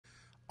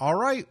All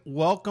right,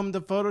 welcome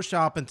to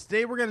Photoshop, and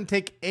today we're going to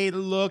take a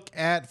look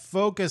at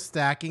focus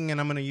stacking,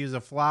 and I'm going to use a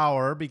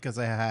flower because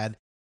I had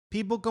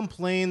people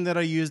complain that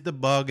I used the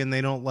bug and they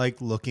don't like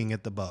looking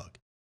at the bug.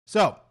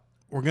 So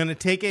we're going to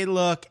take a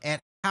look at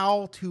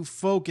how to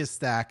focus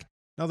stack.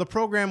 Now the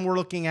program we're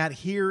looking at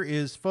here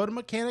is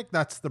Photomechanic.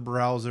 That's the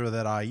browser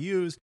that I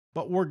use,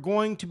 but we're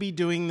going to be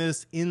doing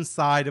this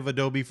inside of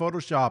Adobe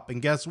Photoshop, and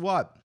guess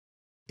what?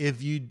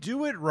 If you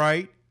do it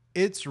right,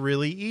 it's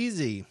really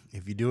easy.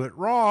 If you do it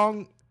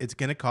wrong, it's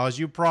going to cause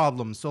you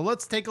problems. So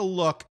let's take a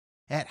look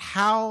at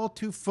how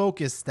to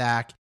focus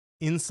stack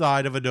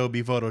inside of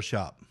Adobe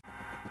Photoshop.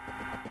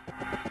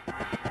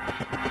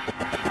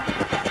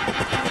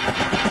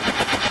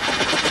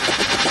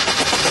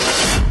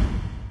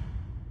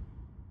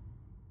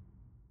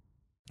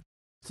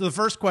 So the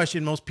first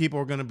question most people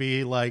are going to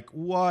be like,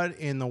 what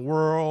in the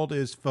world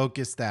is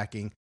focus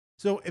stacking?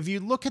 So if you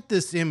look at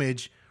this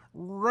image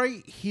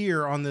right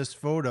here on this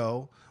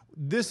photo,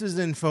 this is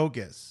in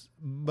focus,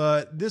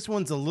 but this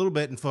one's a little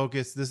bit in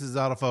focus. This is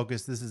out of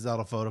focus. This is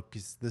out of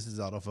focus. This is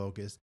out of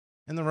focus.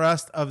 And the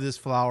rest of this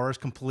flower is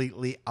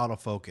completely out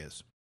of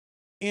focus.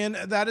 And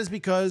that is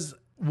because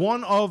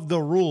one of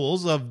the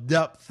rules of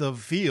depth of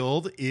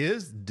field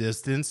is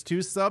distance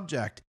to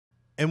subject.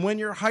 And when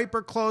you're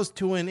hyper close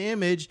to an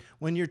image,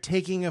 when you're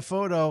taking a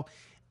photo,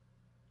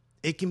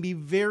 it can be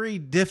very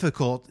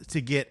difficult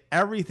to get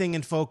everything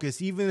in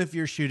focus, even if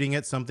you're shooting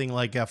at something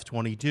like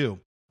f/22.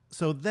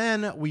 So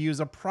then we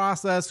use a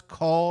process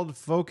called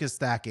focus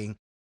stacking.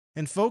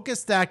 And focus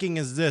stacking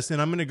is this,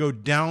 and I'm going to go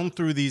down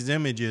through these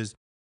images.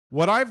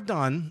 What I've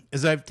done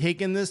is I've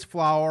taken this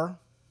flower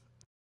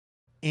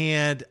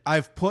and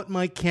I've put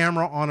my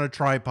camera on a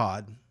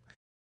tripod.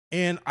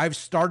 And I've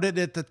started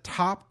at the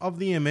top of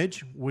the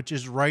image, which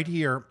is right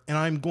here, and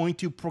I'm going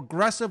to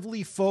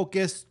progressively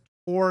focus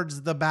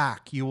towards the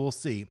back, you will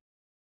see.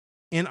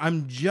 And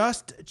I'm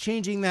just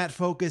changing that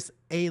focus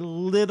a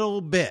little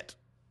bit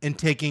and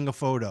taking a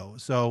photo.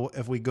 So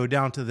if we go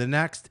down to the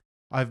next,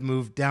 I've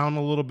moved down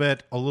a little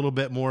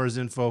bit more is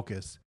in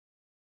focus.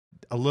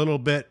 A little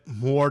bit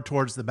more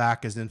towards the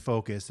back is in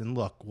focus. And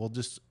look, we'll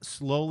just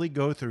slowly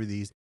go through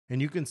these.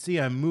 And you can see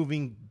I'm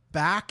moving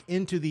back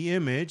into the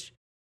image,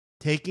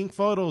 taking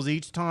photos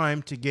each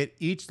time to get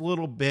each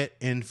little bit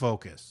in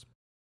focus.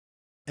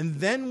 And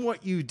then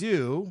what you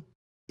do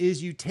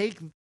is you take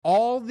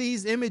all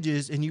these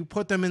images and you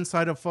put them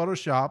inside of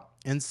Photoshop,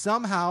 and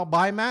somehow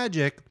by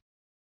magic,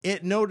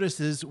 it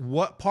notices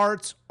what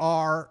parts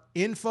are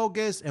in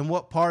focus and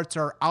what parts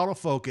are out of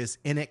focus,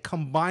 and it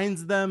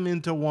combines them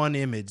into one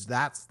image.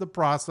 That's the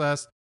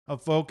process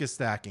of focus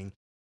stacking.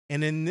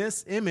 And in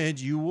this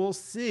image, you will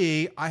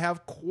see I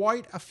have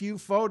quite a few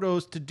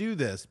photos to do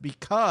this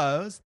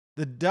because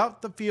the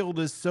depth of field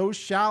is so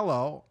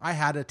shallow, I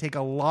had to take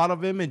a lot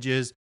of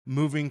images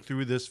moving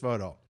through this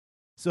photo.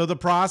 So the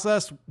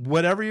process,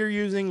 whatever you're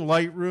using,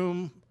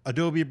 Lightroom,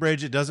 Adobe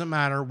Bridge, it doesn't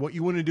matter. What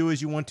you want to do is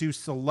you want to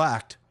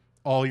select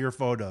all your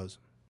photos.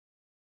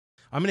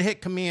 I'm going to hit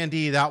Command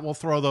D. That will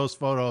throw those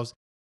photos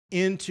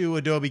into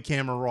Adobe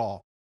Camera Raw.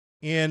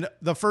 And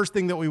the first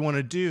thing that we want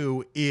to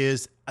do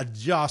is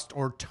adjust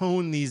or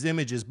tone these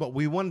images, but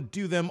we want to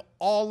do them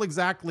all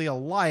exactly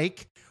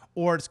alike,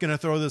 or it's going to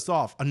throw this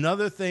off.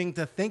 Another thing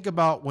to think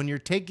about when you're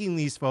taking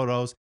these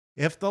photos,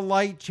 if the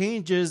light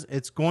changes,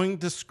 it's going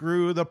to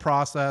screw the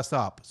process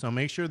up. So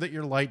make sure that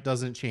your light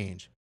doesn't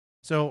change.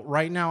 So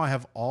right now I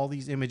have all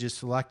these images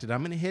selected. I'm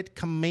going to hit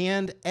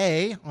Command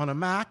A on a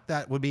Mac.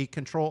 That would be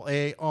Control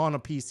A on a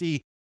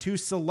PC to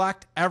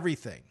select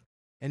everything.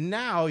 And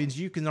now, as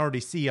you can already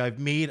see, I've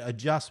made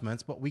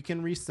adjustments, but we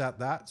can reset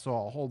that. So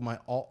I'll hold my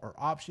Alt or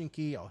Option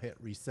key. I'll hit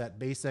Reset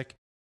Basic.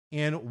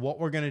 And what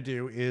we're going to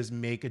do is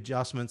make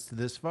adjustments to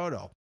this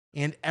photo.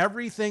 And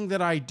everything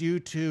that I do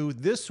to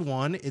this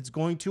one, it's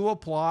going to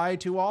apply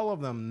to all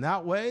of them.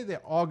 That way, they're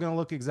all going to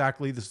look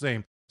exactly the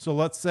same. So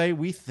let's say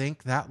we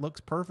think that looks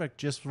perfect,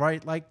 just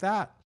right like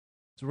that.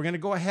 So we're going to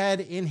go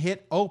ahead and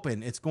hit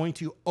Open. It's going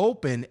to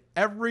open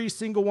every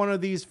single one of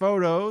these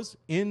photos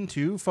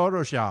into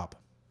Photoshop.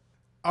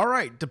 All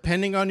right,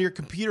 depending on your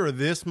computer,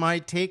 this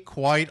might take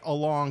quite a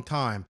long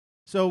time.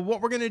 So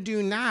what we're going to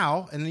do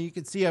now, and you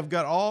can see I've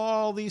got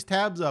all these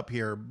tabs up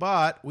here,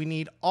 but we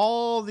need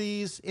all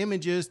these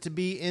images to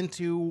be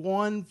into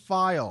one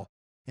file,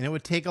 and it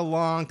would take a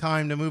long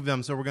time to move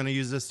them. So we're going to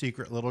use this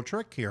secret little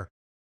trick here.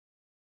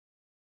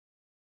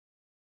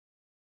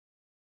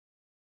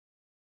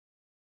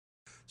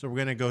 So we're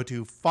going to go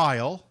to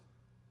File,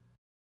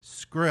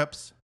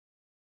 Scripts,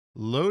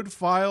 Load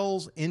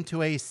Files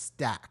into a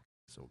Stack.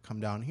 So we'll come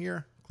down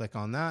here, click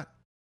on that.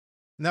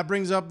 And that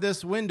brings up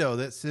this window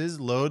that says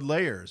Load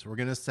Layers. We're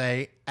going to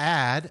say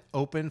Add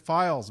Open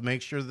Files.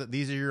 Make sure that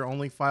these are your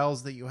only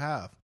files that you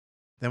have.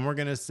 Then we're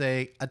going to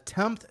say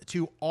Attempt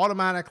to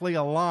automatically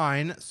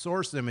align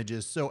source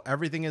images. So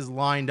everything is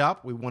lined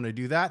up. We want to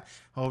do that.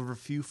 However,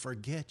 if you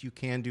forget, you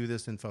can do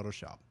this in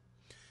Photoshop.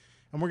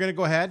 And we're going to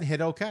go ahead and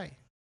hit OK.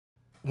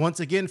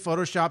 Once again,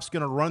 Photoshop's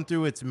going to run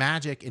through its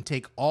magic and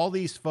take all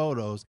these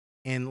photos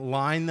and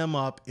line them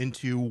up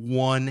into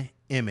one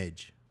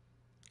image.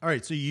 All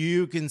right, so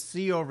you can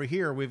see over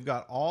here, we've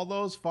got all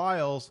those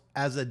files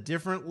as a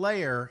different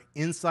layer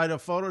inside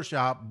of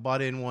Photoshop,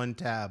 but in one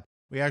tab.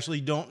 We actually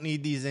don't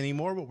need these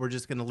anymore, but we're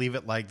just gonna leave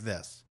it like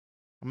this.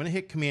 I'm gonna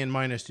hit Command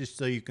minus just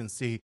so you can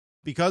see.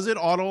 Because it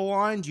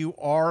auto-aligned, you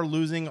are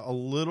losing a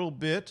little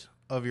bit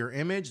of your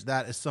image.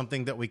 That is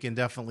something that we can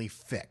definitely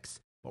fix.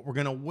 But we're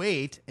gonna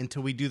wait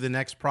until we do the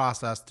next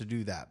process to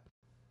do that.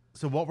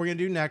 So what we're gonna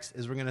do next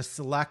is we're gonna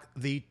select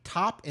the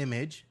top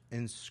image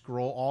and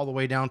scroll all the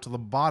way down to the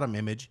bottom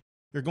image.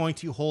 You're going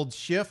to hold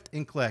Shift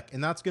and click,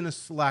 and that's gonna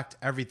select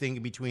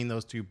everything between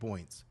those 2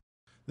 points.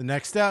 The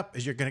next step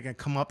is you're gonna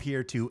come up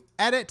here to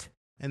Edit,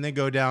 and then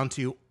go down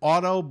to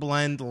Auto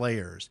Blend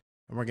Layers.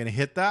 And we're gonna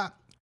hit that.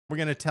 We're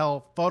gonna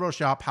tell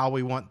Photoshop how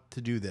we want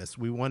to do this.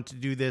 We want to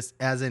do this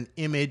as an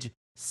image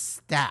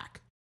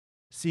stack.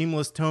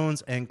 Seamless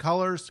tones and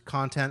colors,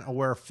 content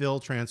aware fill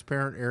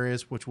transparent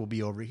areas, which will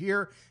be over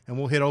here, and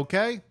we'll hit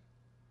OK.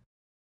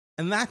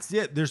 And that's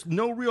it. There's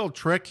no real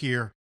trick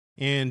here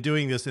in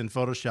doing this in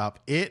Photoshop.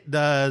 It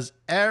does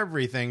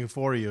everything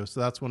for you. So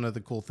that's one of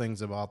the cool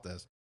things about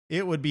this.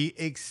 It would be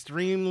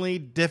extremely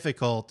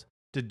difficult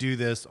to do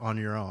this on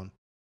your own.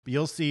 But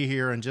you'll see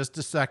here in just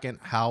a second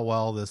how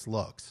well this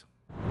looks.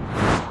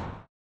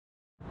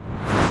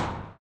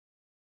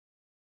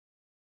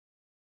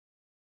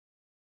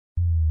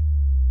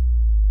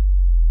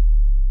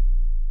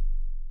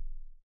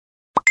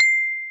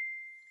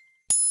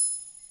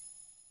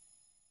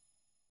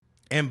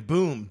 And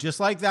boom, just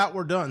like that,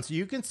 we're done. So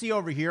you can see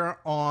over here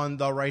on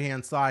the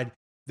right-hand side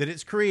that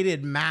it's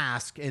created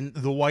mask, and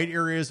the white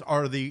areas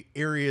are the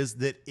areas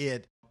that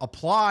it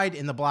applied,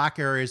 and the black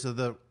areas are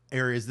the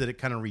areas that it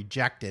kind of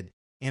rejected.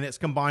 And it's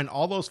combined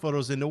all those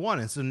photos into one.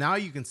 And so now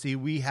you can see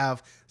we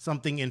have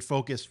something in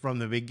focus from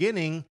the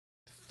beginning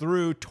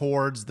through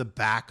towards the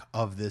back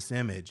of this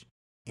image.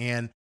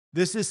 And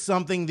this is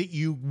something that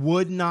you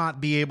would not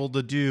be able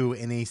to do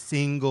in a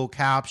single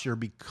capture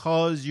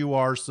because you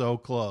are so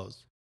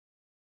close.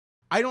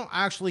 I don't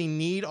actually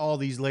need all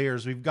these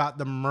layers. We've got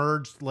the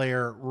merged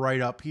layer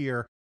right up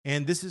here,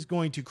 and this is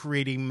going to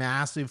create a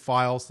massive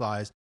file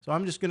size. So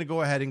I'm just going to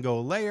go ahead and go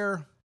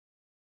layer,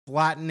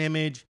 flatten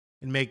image,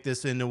 and make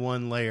this into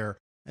one layer.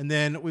 And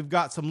then we've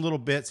got some little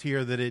bits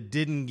here that it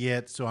didn't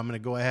get, so I'm going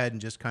to go ahead and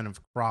just kind of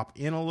crop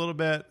in a little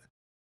bit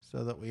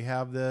so that we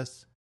have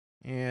this,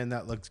 and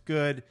that looks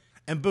good.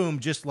 And boom,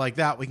 just like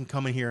that, we can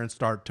come in here and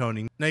start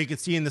toning. Now you can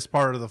see in this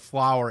part of the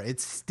flower,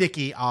 it's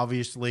sticky,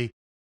 obviously.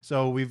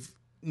 So we've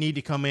need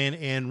to come in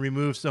and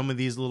remove some of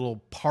these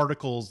little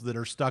particles that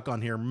are stuck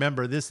on here.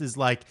 Remember, this is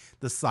like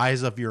the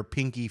size of your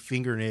pinky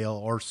fingernail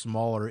or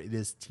smaller. It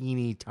is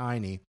teeny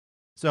tiny.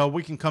 So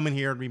we can come in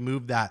here and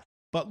remove that.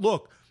 But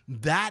look,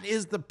 that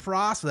is the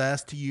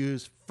process to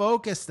use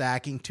focus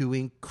stacking to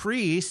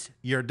increase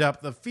your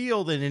depth of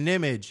field in an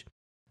image.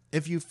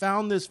 If you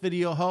found this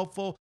video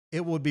helpful,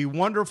 it would be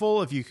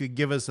wonderful if you could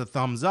give us a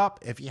thumbs up.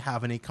 If you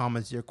have any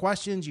comments or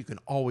questions, you can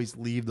always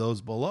leave those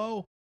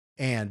below.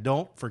 And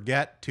don't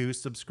forget to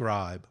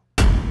subscribe.